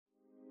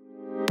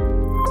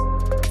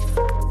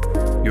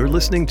You're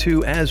listening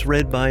to As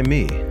Read by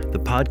Me, the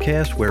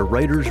podcast where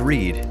writers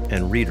read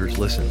and readers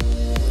listen.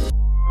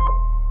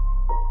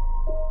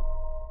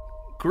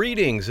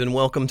 Greetings and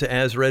welcome to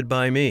As Read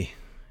by Me.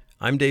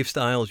 I'm Dave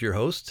Stiles, your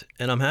host,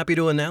 and I'm happy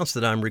to announce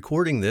that I'm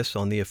recording this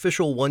on the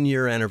official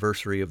one-year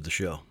anniversary of the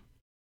show.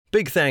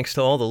 Big thanks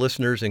to all the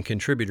listeners and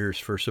contributors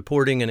for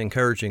supporting and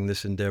encouraging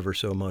this endeavor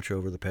so much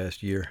over the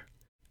past year.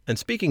 And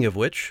speaking of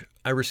which,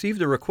 I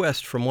received a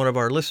request from one of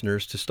our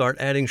listeners to start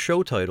adding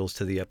show titles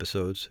to the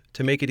episodes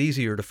to make it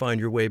easier to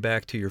find your way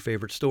back to your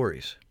favorite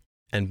stories.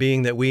 And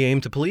being that we aim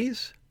to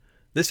please,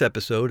 this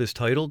episode is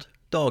titled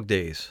Dog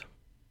Days.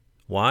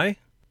 Why?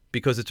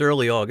 Because it's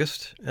early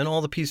August and all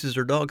the pieces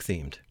are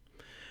dog-themed.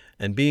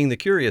 And being the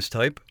curious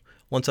type,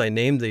 once I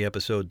named the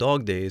episode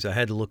Dog Days, I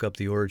had to look up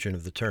the origin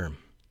of the term.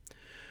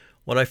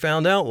 What I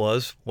found out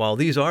was, while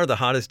these are the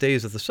hottest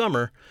days of the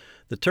summer,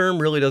 the term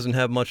really doesn't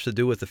have much to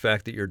do with the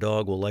fact that your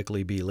dog will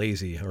likely be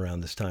lazy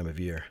around this time of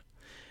year.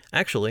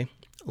 Actually,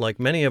 like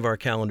many of our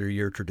calendar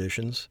year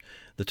traditions,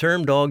 the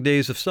term Dog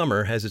Days of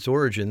Summer has its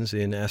origins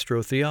in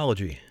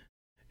astrotheology.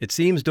 It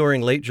seems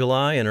during late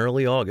July and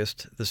early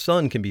August, the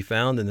sun can be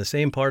found in the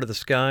same part of the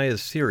sky as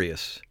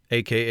Sirius,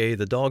 aka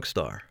the dog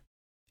star.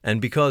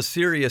 And because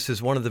Sirius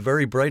is one of the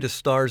very brightest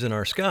stars in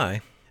our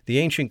sky, the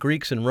ancient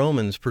Greeks and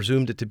Romans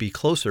presumed it to be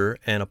closer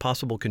and a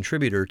possible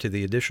contributor to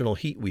the additional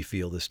heat we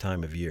feel this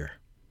time of year.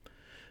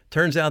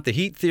 Turns out the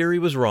heat theory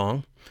was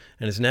wrong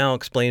and is now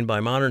explained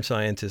by modern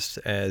scientists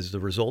as the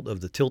result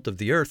of the tilt of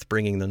the Earth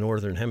bringing the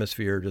northern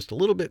hemisphere just a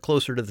little bit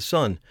closer to the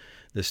sun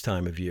this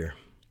time of year.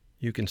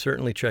 You can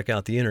certainly check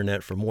out the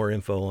internet for more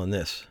info on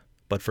this.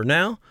 But for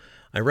now,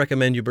 I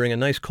recommend you bring a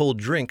nice cold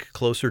drink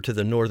closer to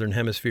the northern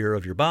hemisphere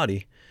of your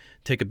body,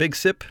 take a big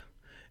sip,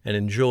 and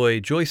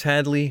enjoy Joyce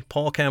Hadley,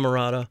 Paul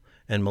Camerata,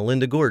 and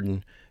Melinda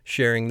Gordon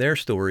sharing their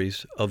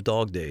stories of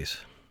dog days.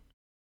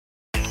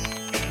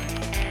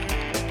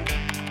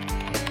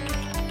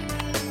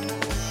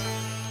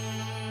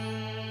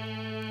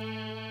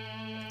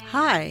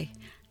 Hi,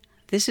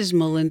 this is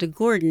Melinda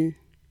Gordon,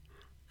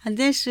 and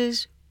this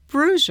is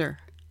Bruiser,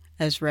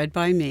 as read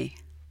by me.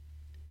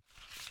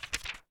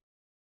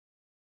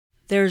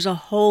 There's a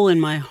hole in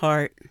my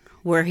heart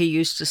where he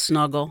used to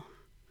snuggle,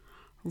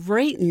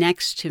 right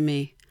next to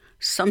me,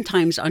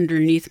 sometimes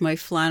underneath my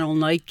flannel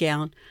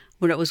nightgown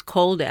when it was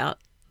cold out,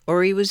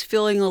 or he was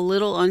feeling a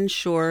little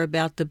unsure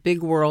about the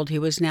big world he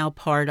was now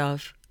part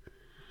of.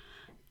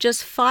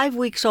 Just 5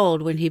 weeks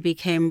old when he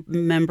became a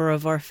member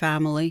of our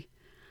family.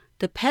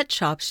 The pet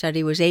shop said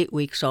he was 8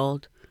 weeks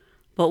old,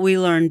 but we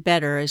learned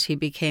better as he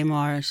became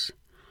ours.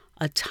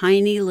 A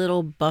tiny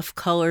little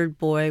buff-colored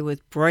boy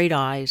with bright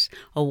eyes,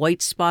 a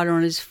white spot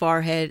on his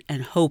forehead,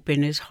 and hope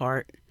in his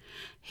heart.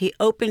 He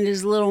opened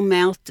his little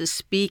mouth to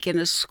speak, and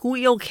a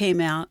squeal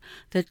came out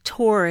that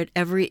tore at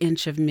every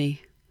inch of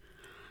me.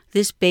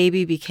 This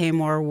baby became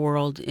our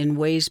world in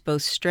ways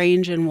both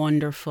strange and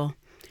wonderful.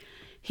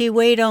 He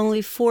weighed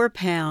only 4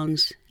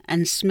 pounds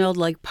and smelled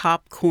like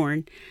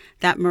popcorn,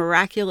 that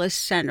miraculous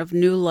scent of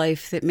new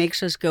life that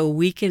makes us go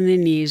weak in the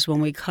knees when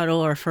we cuddle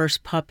our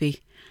first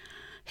puppy.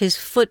 His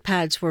foot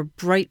pads were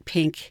bright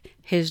pink,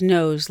 his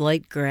nose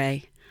light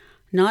gray.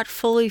 Not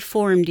fully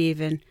formed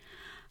even,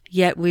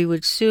 yet we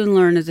would soon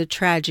learn of the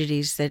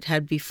tragedies that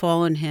had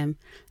befallen him,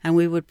 and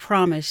we would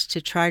promise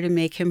to try to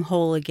make him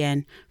whole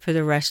again for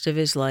the rest of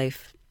his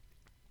life.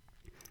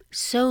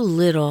 So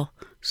little,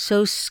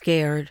 so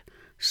scared,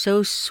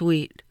 so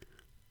sweet.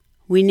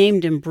 We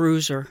named him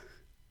Bruiser.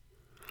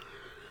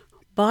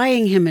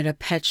 Buying him at a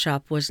pet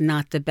shop was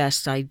not the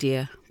best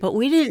idea, but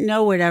we didn't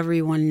know what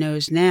everyone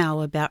knows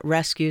now about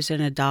rescues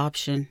and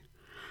adoption.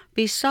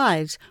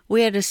 Besides,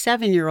 we had a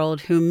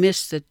 7-year-old who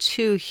missed the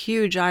 2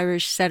 huge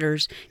Irish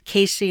setters,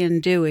 Casey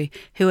and Dewey,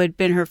 who had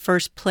been her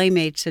first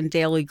playmates and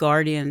daily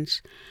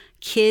guardians.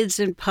 Kids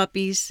and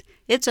puppies,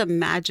 it's a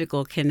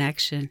magical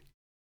connection.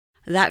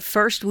 That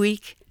first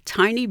week,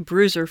 tiny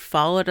Bruiser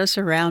followed us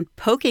around,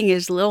 poking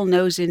his little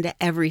nose into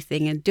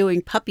everything and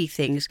doing puppy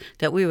things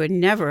that we would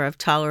never have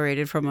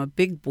tolerated from a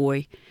big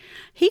boy.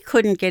 He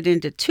couldn't get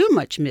into too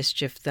much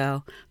mischief,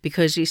 though,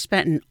 because he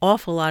spent an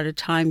awful lot of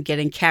time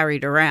getting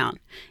carried around,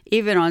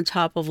 even on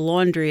top of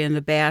laundry in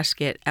the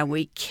basket, and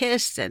we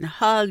kissed and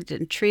hugged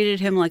and treated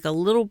him like a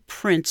little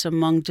prince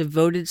among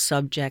devoted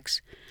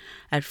subjects.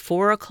 At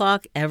 4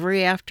 o'clock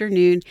every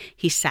afternoon,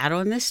 he sat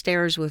on the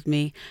stairs with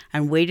me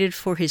and waited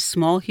for his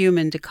small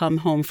human to come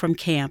home from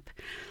camp.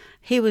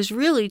 He was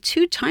really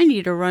too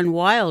tiny to run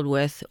wild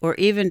with or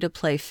even to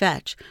play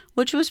fetch,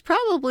 which was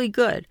probably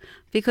good,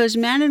 because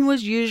Manon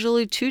was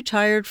usually too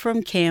tired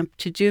from camp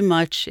to do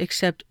much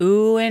except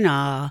ooh and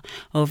ah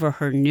over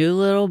her new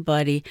little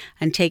buddy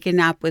and take a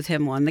nap with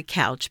him on the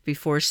couch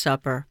before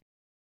supper.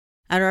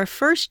 At our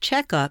first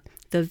checkup,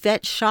 the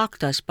vet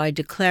shocked us by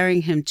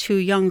declaring him too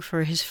young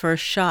for his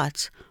first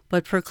shots,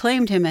 but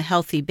proclaimed him a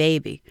healthy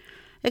baby,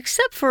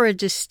 except for a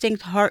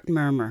distinct heart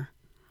murmur.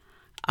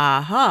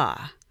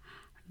 Aha!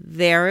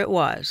 There it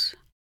was.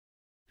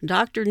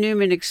 Dr.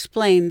 Newman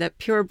explained that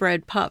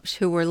purebred pups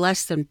who were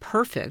less than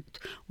perfect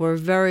were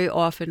very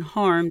often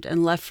harmed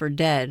and left for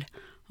dead,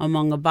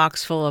 among a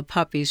box full of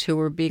puppies who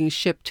were being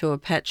shipped to a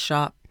pet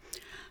shop.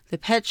 The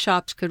pet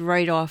shops could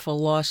write off a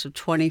loss of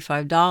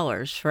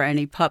 $25 for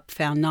any pup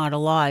found not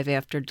alive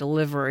after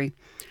delivery,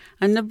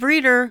 and the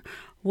breeder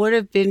would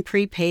have been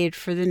prepaid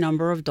for the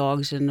number of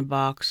dogs in the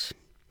box.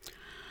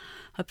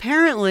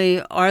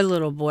 Apparently, our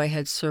little boy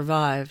had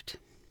survived.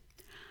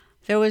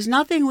 There was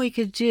nothing we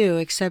could do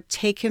except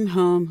take him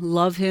home,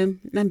 love him,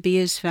 and be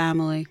his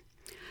family.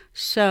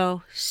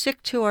 So,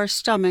 sick to our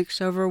stomachs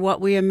over what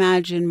we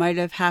imagined might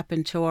have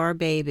happened to our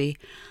baby,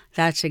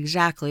 that's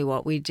exactly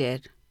what we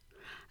did.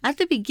 At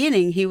the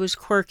beginning, he was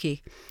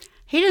quirky.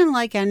 He didn't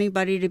like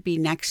anybody to be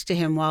next to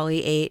him while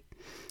he ate.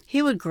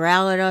 He would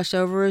growl at us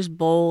over his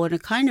bowl in a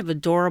kind of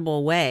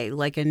adorable way,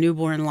 like a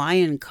newborn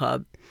lion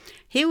cub.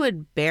 He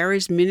would bare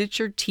his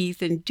miniature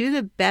teeth and do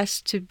the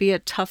best to be a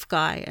tough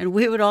guy, and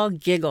we would all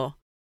giggle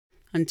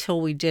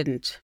until we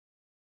didn't.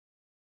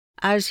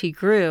 As he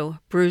grew,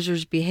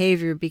 Bruiser's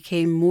behavior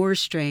became more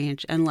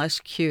strange and less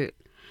cute.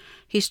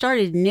 He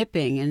started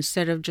nipping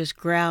instead of just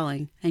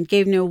growling and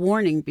gave no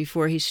warning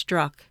before he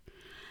struck.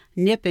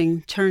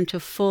 Nipping turned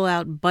to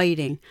full-out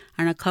biting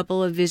and a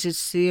couple of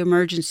visits to the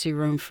emergency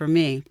room for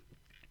me.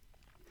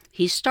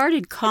 He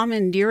started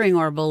commandeering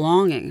our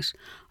belongings,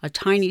 a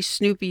tiny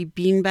Snoopy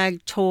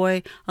beanbag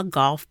toy, a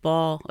golf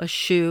ball, a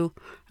shoe,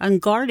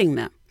 and guarding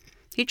them.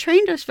 He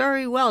trained us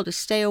very well to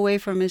stay away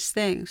from his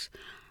things,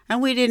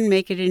 and we didn't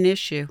make it an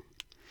issue.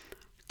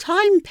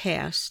 Time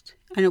passed,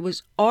 and it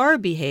was our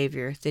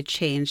behavior that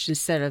changed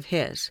instead of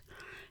his.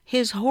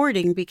 His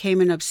hoarding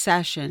became an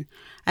obsession,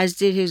 as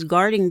did his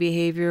guarding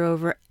behavior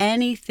over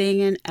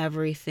anything and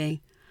everything.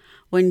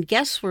 When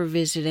guests were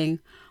visiting,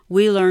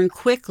 we learned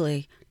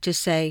quickly to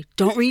say,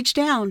 "Don't reach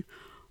down,"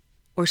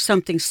 or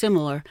something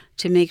similar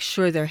to make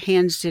sure their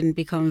hands didn't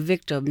become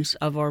victims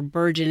of our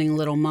burgeoning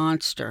little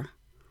monster.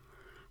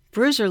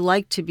 Bruiser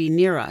liked to be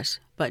near us,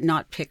 but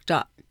not picked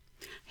up.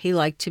 He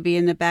liked to be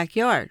in the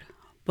backyard,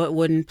 but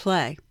wouldn't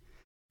play.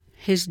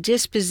 His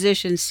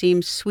disposition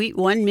seemed sweet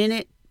one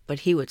minute,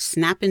 but he would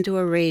snap into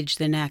a rage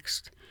the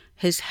next.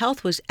 His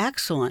health was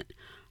excellent,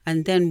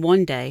 and then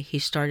one day he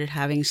started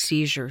having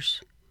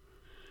seizures.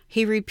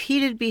 He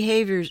repeated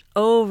behaviors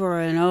over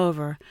and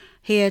over.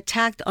 He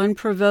attacked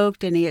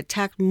unprovoked, and he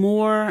attacked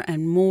more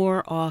and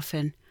more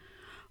often.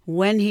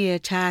 When he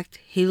attacked,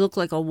 he looked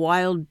like a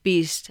wild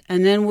beast,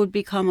 and then would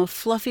become a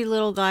fluffy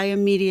little guy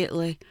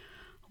immediately,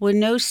 with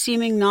no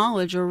seeming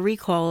knowledge or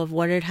recall of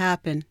what had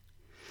happened.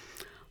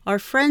 Our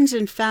friends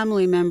and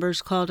family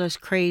members called us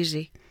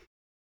crazy,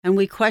 and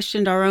we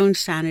questioned our own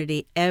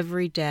sanity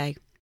every day.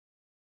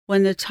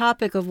 When the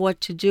topic of what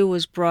to do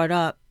was brought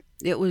up,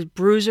 it was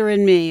Bruiser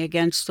and me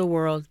against the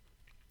world.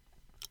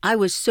 I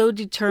was so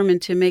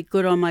determined to make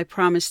good on my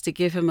promise to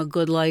give him a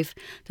good life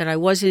that I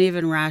wasn't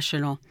even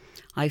rational.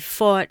 I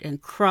fought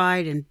and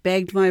cried and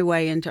begged my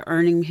way into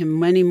earning him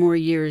many more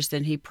years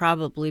than he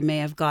probably may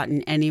have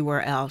gotten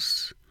anywhere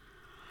else.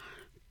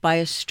 By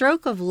a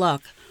stroke of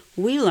luck,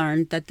 we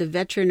learned that the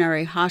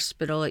veterinary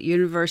hospital at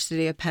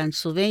University of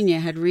Pennsylvania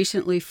had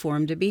recently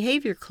formed a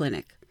behavior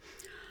clinic.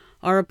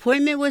 Our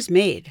appointment was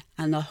made,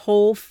 and the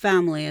whole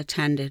family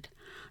attended.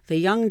 The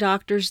young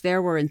doctors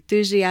there were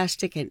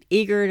enthusiastic and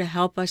eager to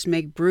help us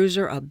make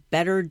Bruiser a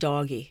better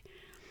doggy.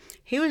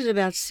 He was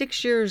about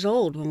 6 years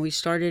old when we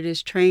started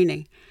his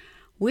training.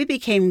 We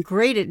became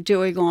great at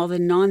doing all the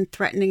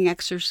non-threatening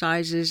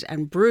exercises,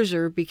 and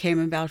Bruiser became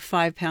about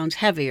 5 pounds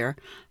heavier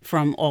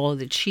from all of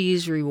the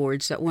cheese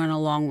rewards that went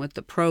along with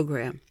the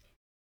program.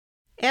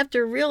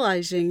 After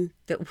realizing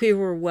that we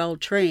were well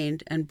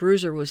trained and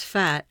Bruiser was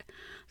fat,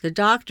 the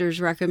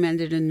doctors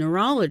recommended a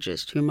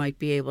neurologist who might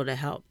be able to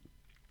help.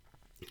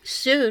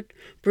 Soon,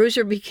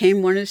 Bruiser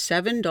became one of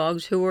 7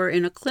 dogs who were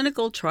in a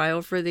clinical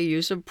trial for the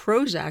use of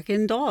Prozac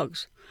in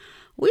dogs.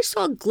 We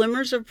saw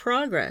glimmers of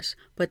progress,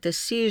 but the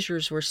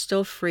seizures were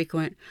still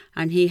frequent,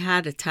 and he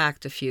had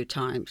attacked a few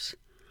times.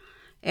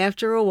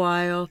 After a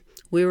while,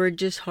 we were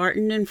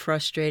disheartened and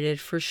frustrated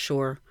for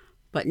sure,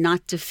 but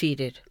not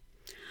defeated.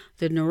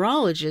 The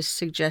neurologist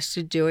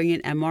suggested doing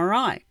an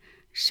MRI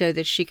so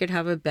that she could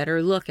have a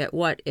better look at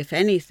what, if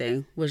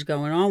anything, was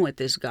going on with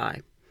this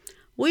guy.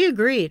 We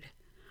agreed.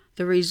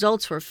 The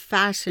results were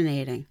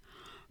fascinating.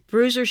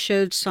 Bruiser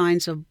showed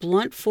signs of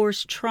blunt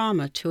force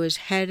trauma to his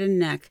head and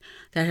neck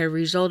that had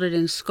resulted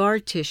in scar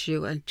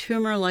tissue and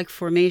tumor-like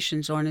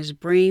formations on his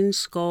brain,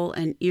 skull,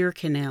 and ear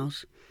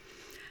canals.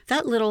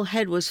 That little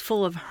head was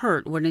full of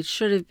hurt when it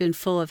should have been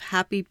full of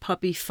happy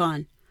puppy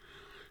fun.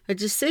 A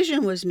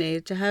decision was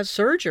made to have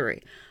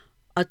surgery,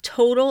 a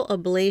total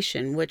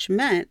ablation, which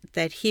meant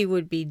that he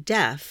would be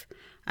deaf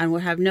and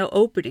would have no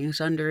openings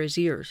under his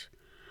ears.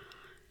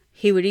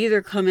 He would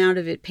either come out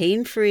of it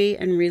pain-free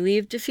and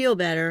relieved to feel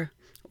better,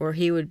 or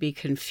he would be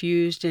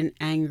confused and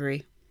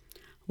angry.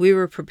 We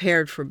were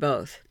prepared for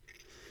both.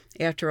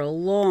 After a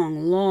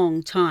long,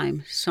 long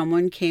time,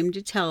 someone came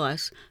to tell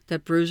us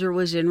that Bruiser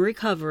was in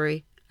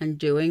recovery and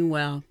doing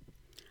well.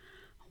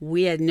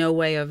 We had no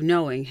way of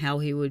knowing how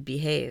he would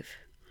behave.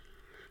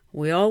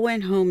 We all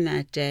went home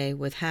that day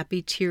with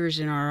happy tears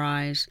in our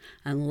eyes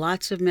and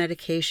lots of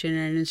medication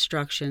and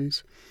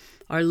instructions.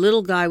 Our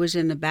little guy was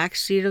in the back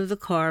seat of the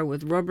car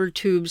with rubber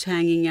tubes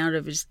hanging out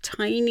of his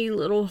tiny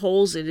little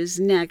holes in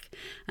his neck,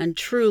 and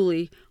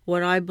truly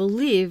what I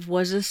believe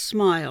was a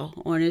smile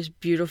on his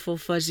beautiful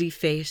fuzzy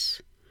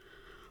face.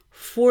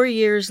 4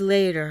 years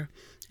later,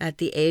 at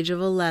the age of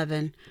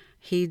 11,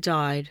 he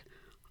died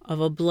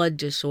of a blood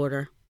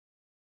disorder.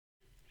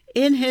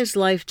 In his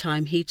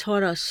lifetime, he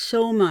taught us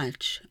so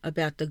much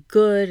about the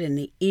good and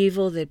the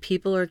evil that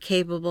people are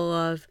capable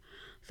of,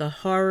 the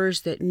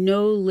horrors that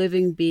no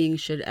living being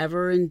should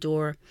ever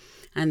endure,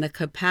 and the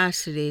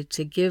capacity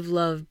to give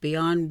love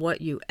beyond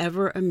what you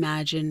ever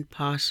imagined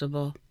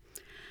possible.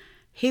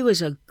 He was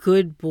a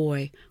good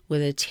boy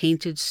with a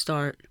tainted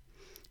start.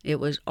 It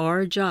was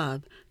our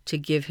job to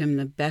give him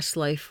the best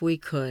life we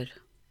could.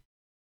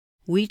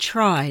 We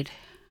tried.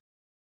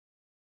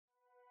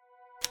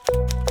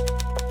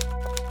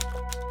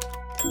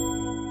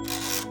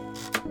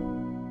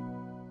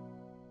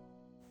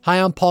 Hi,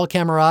 I'm Paul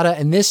Camerata,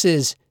 and this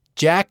is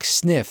Jack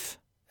Sniff,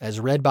 as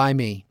read by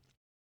me.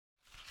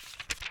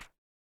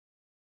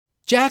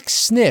 Jack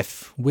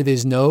Sniff, with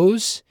his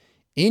nose,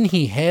 in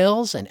he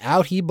hails and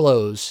out he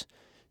blows,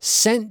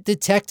 scent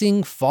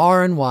detecting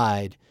far and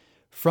wide.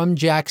 From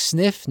Jack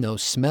Sniff no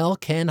smell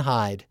can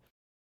hide.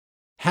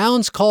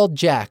 Hounds called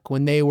Jack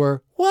when they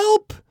were,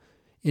 whelp,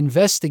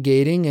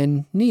 investigating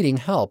and needing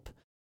help.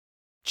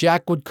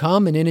 Jack would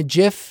come and in a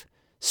jiff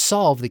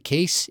solve the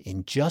case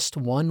in just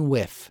one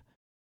whiff.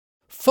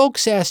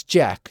 Folks asked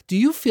Jack, "Do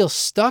you feel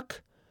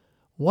stuck?"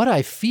 "What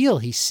I feel,"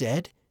 he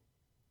said,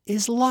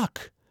 "is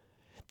luck.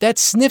 That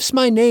Sniff's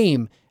my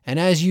name, and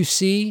as you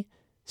see,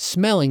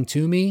 smelling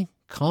to me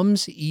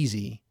comes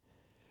easy.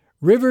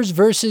 Rivers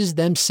versus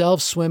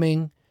themselves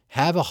swimming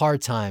have a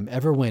hard time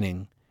ever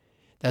winning.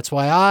 That's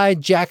why I,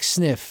 Jack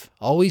Sniff,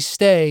 always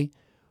stay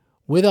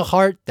with a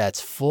heart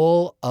that's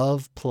full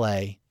of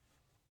play."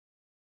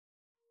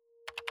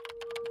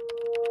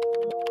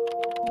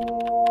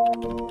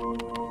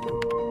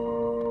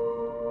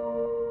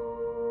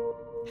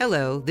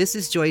 Hello, this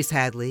is Joyce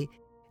Hadley,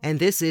 and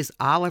this is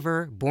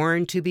Oliver,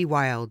 Born to be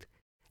Wild,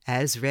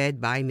 as read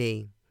by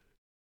me.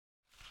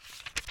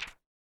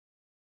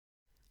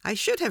 I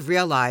should have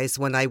realized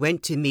when I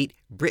went to meet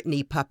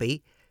Brittany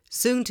Puppy,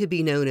 soon to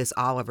be known as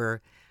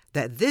Oliver,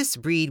 that this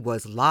breed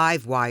was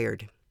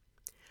live-wired.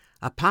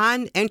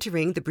 Upon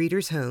entering the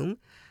breeder's home,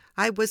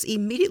 I was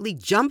immediately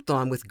jumped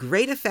on with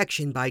great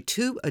affection by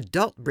 2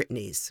 adult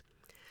Brittany's.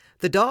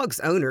 The dog's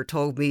owner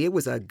told me it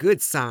was a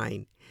good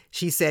sign.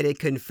 She said it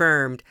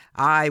confirmed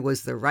I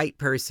was the right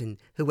person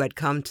who had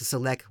come to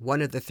select one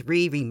of the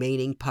 3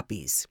 remaining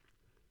puppies.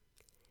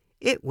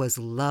 It was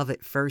love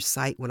at first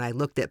sight when I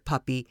looked at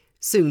Puppy,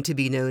 soon to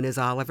be known as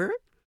Oliver.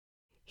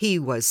 He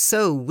was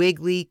so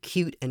wiggly,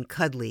 cute, and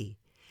cuddly.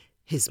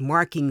 His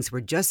markings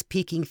were just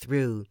peeking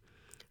through.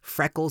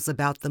 Freckles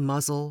about the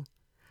muzzle,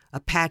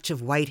 a patch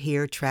of white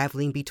hair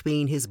traveling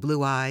between his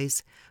blue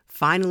eyes,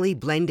 finally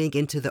blending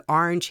into the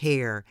orange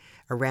hair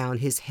around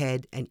his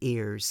head and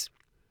ears.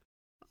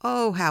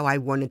 Oh, how I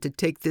wanted to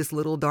take this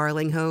little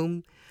darling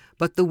home,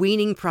 but the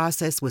weaning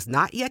process was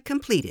not yet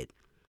completed.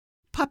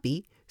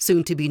 Puppy,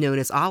 soon to be known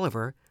as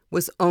Oliver,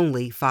 was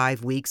only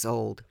 5 weeks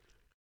old.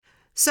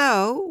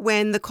 So,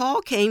 when the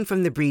call came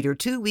from the breeder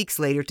 2 weeks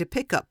later to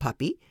pick up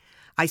Puppy,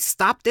 I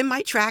stopped in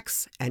my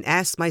tracks and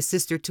asked my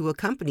sister to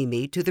accompany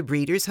me to the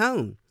breeder's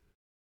home.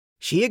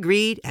 She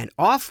agreed, and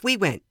off we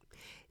went,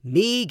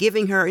 me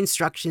giving her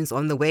instructions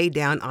on the way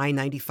down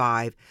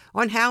I-95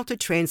 on how to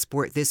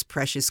transport this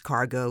precious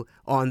cargo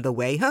on the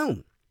way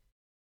home.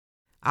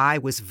 I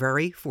was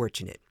very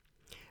fortunate.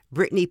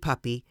 Brittany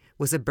Puppy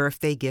was a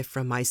birthday gift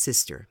from my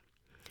sister.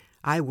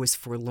 I was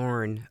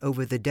forlorn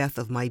over the death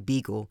of my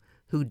beagle,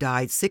 who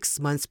died 6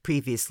 months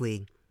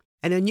previously,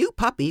 and a new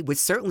puppy would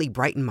certainly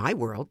brighten my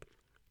world.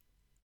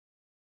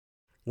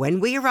 When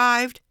we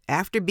arrived,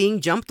 after being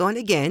jumped on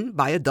again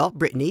by adult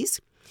Brittany's,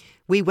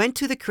 we went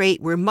to the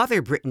crate where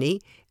Mother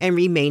Brittany and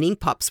remaining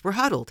pups were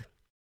huddled.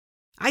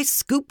 I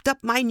scooped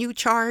up my new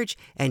charge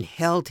and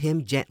held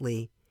him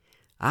gently.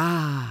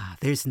 Ah,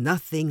 there's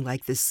nothing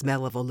like the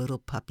smell of a little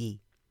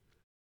puppy.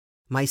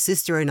 My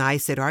sister and I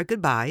said our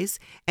goodbyes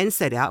and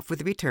set out for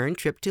the return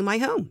trip to my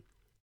home.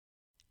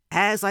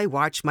 As I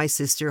watched my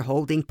sister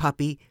holding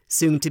Puppy,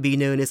 soon to be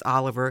known as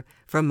Oliver,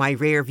 from my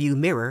rearview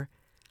mirror,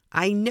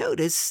 I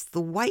noticed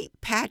the white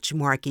patch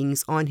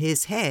markings on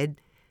his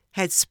head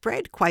had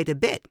spread quite a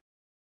bit.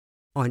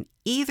 On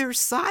either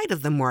side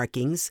of the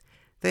markings,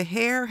 the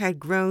hair had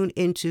grown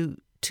into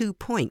 2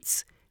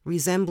 points,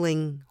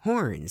 resembling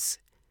horns.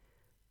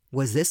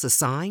 Was this a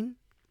sign?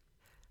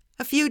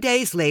 A few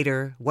days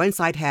later, once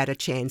I'd had a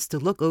chance to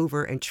look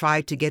over and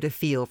try to get a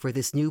feel for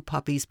this new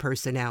puppy's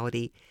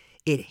personality,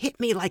 it hit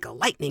me like a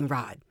lightning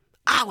rod.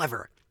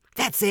 Oliver!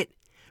 That's it!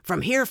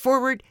 From here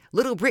forward,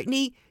 little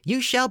Brittany, you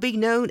shall be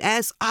known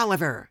as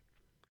Oliver.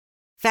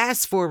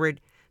 Fast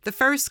forward, the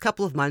first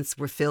couple of months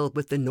were filled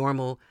with the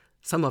normal,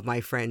 some of my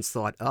friends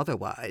thought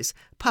otherwise,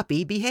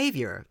 puppy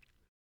behavior.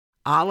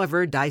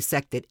 Oliver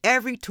dissected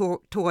every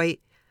toy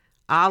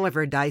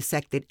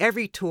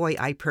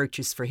I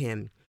purchased for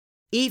him.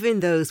 even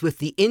those with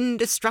the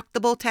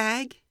indestructible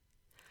tag.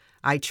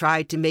 I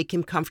tried to make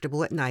him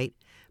comfortable at night,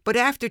 but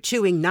after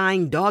chewing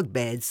 9 dog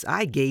beds,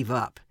 I gave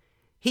up.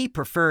 He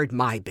preferred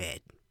my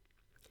bed.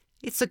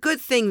 It's a good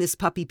thing this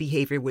puppy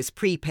behavior was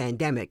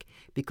pre-pandemic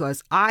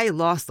because I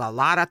lost a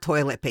lot of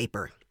toilet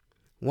paper.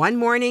 One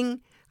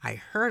morning, I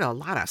heard a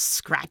lot of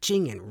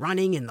scratching and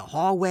running in the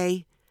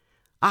hallway.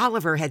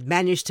 Oliver had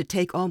managed to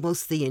take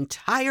almost the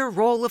entire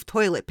roll of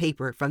toilet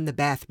paper from the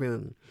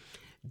bathroom,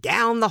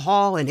 down the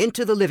hall and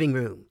into the living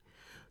room.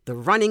 The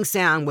running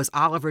sound was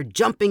Oliver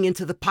jumping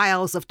into the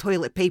piles of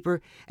toilet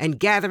paper and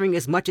gathering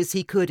as much as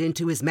he could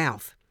into his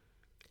mouth.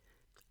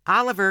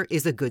 Oliver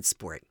is a good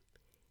sport.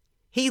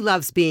 He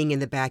loves being in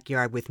the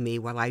backyard with me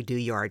while I do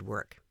yard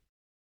work.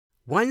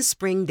 One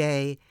spring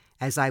day,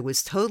 as I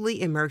was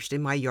totally immersed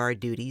in my yard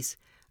duties,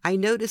 I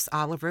noticed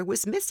Oliver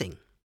was missing.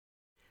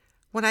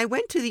 When I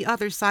went to the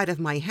other side of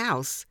my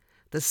house,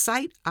 the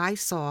sight I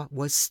saw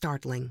was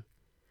startling.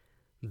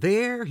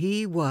 There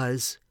he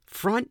was,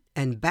 front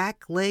and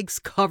back legs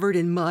covered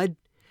in mud,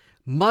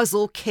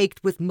 muzzle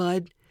caked with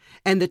mud,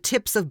 and the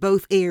tips of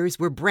both ears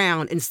were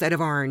brown instead of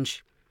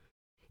orange.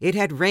 It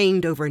had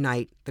rained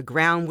overnight, the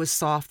ground was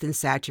soft and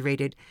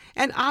saturated,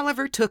 and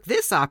Oliver took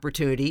this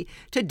opportunity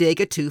to dig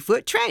a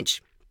 2-foot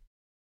trench.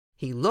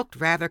 He looked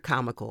rather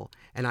comical,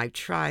 and I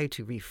tried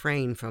to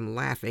refrain from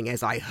laughing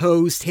as I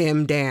hosed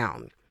him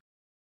down.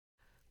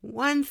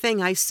 One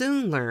thing I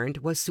soon learned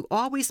was to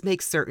always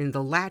make certain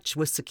the latch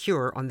was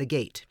secure on the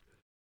gate.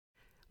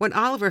 When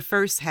Oliver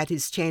first had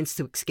his chance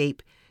to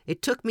escape,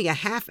 it took me a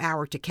half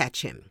hour to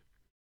catch him.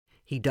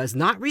 He does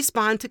not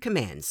respond to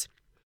commands.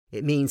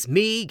 It means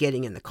me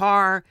getting in the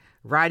car,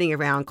 riding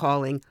around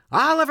calling,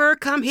 "Oliver,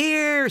 come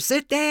here,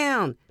 sit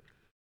down."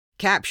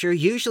 Capture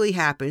usually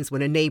happens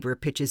when a neighbor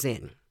pitches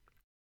in.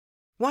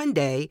 One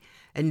day,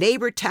 a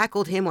neighbor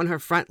tackled him on her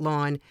front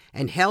lawn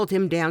and held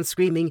him down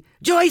screaming,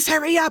 "Joyce,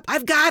 hurry up,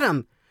 I've got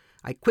him."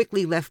 I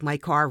quickly left my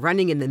car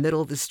running in the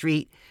middle of the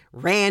street,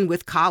 ran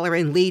with collar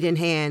and lead in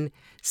hand,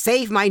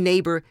 saved my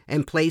neighbor,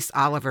 and placed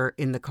Oliver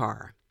in the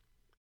car.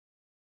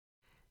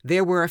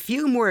 There were a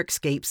few more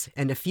escapes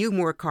and a few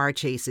more car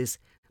chases,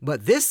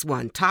 but this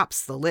one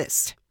tops the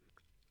list.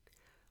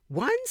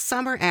 One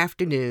summer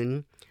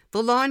afternoon,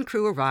 the lawn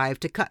crew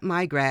arrived to cut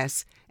my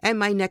grass and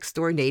my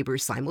next-door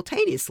neighbors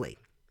simultaneously.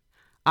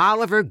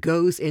 Oliver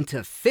goes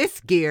into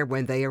 5th gear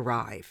when they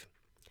arrive.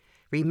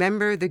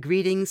 Remember the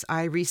greetings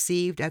I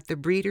received at the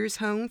breeder's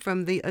home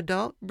from the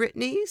adult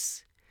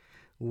Brittnys?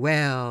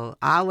 Well,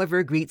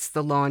 Oliver greets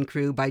the lawn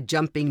crew by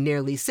jumping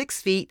nearly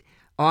 6 feet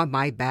on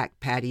my back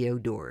patio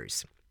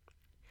doors.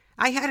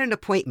 I had an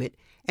appointment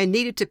and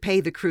needed to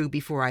pay the crew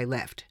before I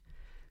left,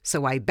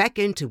 so I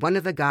beckoned to one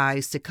of the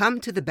guys to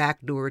come to the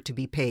back door to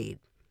be paid.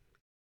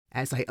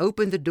 As I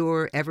opened the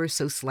door ever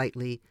so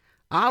slightly,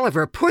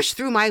 Oliver pushed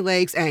through my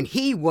legs and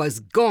he was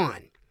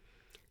gone.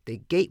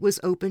 The gate was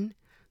open.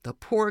 The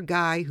poor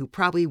guy, who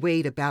probably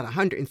weighed about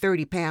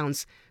 130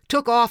 pounds,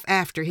 took off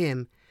after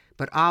him,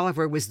 but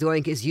Oliver was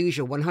doing his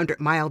usual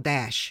 100-mile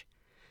dash.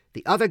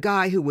 The other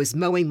guy, who was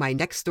mowing my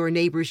next-door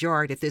neighbor's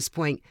yard at this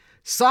point,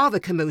 saw the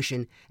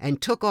commotion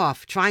and took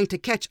off trying to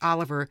catch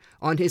Oliver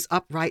on his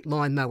upright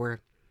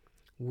lawnmower.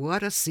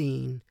 What a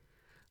scene.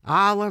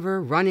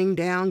 Oliver running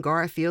down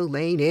Garfield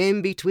Lane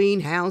in between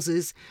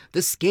houses,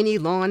 the skinny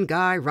lawn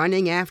guy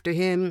running after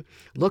him,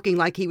 looking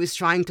like he was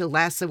trying to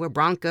lasso a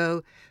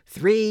bronco,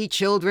 3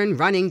 children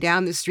running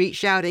down the street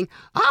shouting,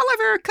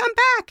 "Oliver, come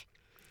back!"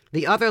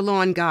 The other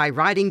lawn guy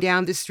riding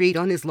down the street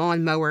on his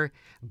lawnmower,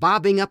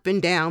 bobbing up and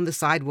down the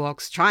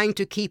sidewalks, trying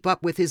to keep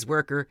up with his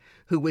worker,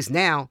 who was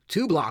now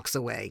 2 blocks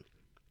away.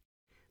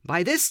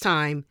 By this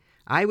time,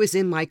 I was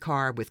in my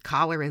car with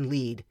collar and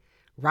lead,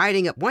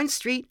 riding up one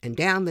street and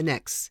down the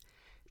next,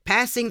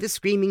 passing the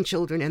screaming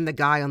children and the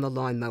guy on the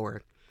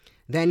lawnmower.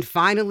 Then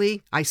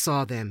finally, I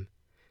saw them.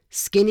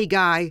 Skinny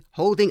guy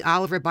holding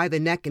Oliver by the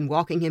neck and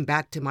walking him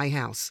back to my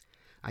house.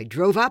 I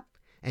drove up,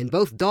 and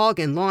both dog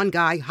and lawn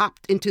guy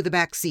hopped into the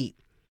back seat.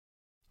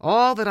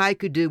 All that I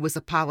could do was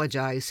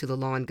apologize to the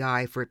lawn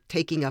guy for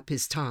taking up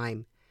his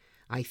time.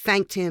 I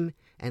thanked him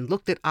and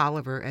looked at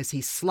Oliver as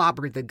he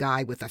slobbered the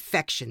guy with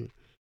affection.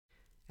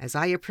 As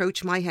I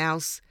approached my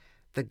house,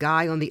 the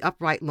guy on the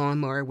upright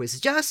lawnmower was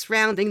just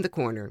rounding the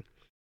corner.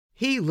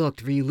 He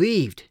looked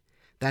relieved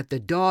that the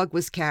dog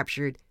was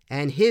captured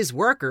and his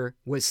worker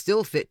was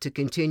still fit to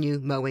continue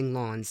mowing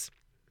lawns.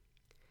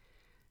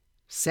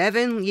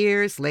 7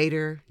 years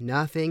later,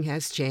 nothing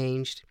has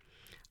changed.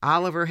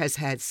 Oliver has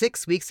had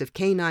 6 weeks of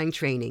canine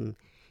training.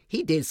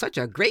 He did such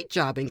a great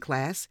job in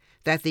class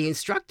that the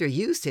instructor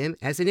used him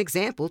as an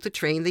example to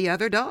train the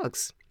other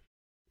dogs.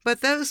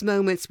 But those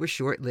moments were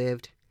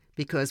short-lived,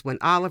 because when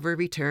Oliver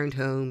returned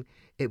home,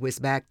 it was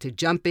back to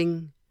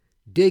jumping,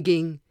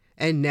 digging,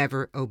 and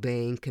never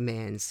obeying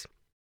commands.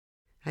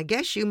 I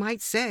guess you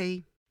might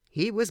say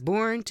he was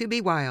born to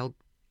be wild.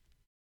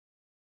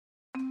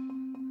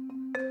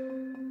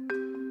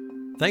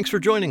 Thanks for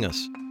joining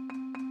us.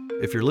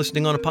 If you're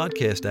listening on a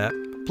podcast app,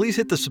 please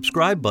hit the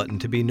subscribe button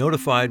to be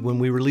notified when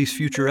we release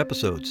future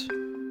episodes.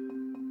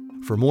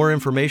 For more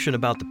information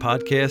about the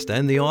podcast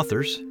and the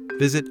authors,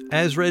 visit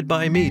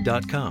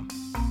asreadbyme.com.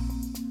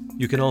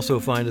 You can also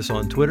find us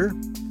on Twitter,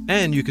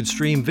 and you can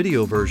stream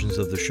video versions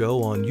of the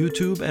show on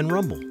YouTube and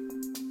Rumble.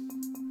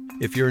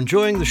 If you're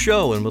enjoying the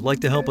show and would like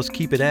to help us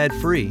keep it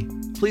ad-free,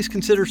 please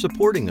consider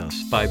supporting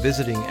us by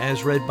visiting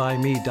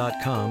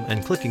asreadbyme.com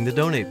and clicking the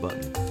donate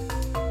button.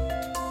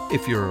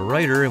 If you're a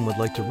writer and would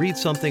like to read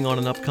something on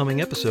an upcoming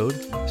episode,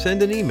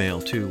 send an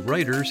email to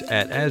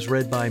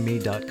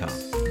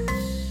writers@asreadbyme.com.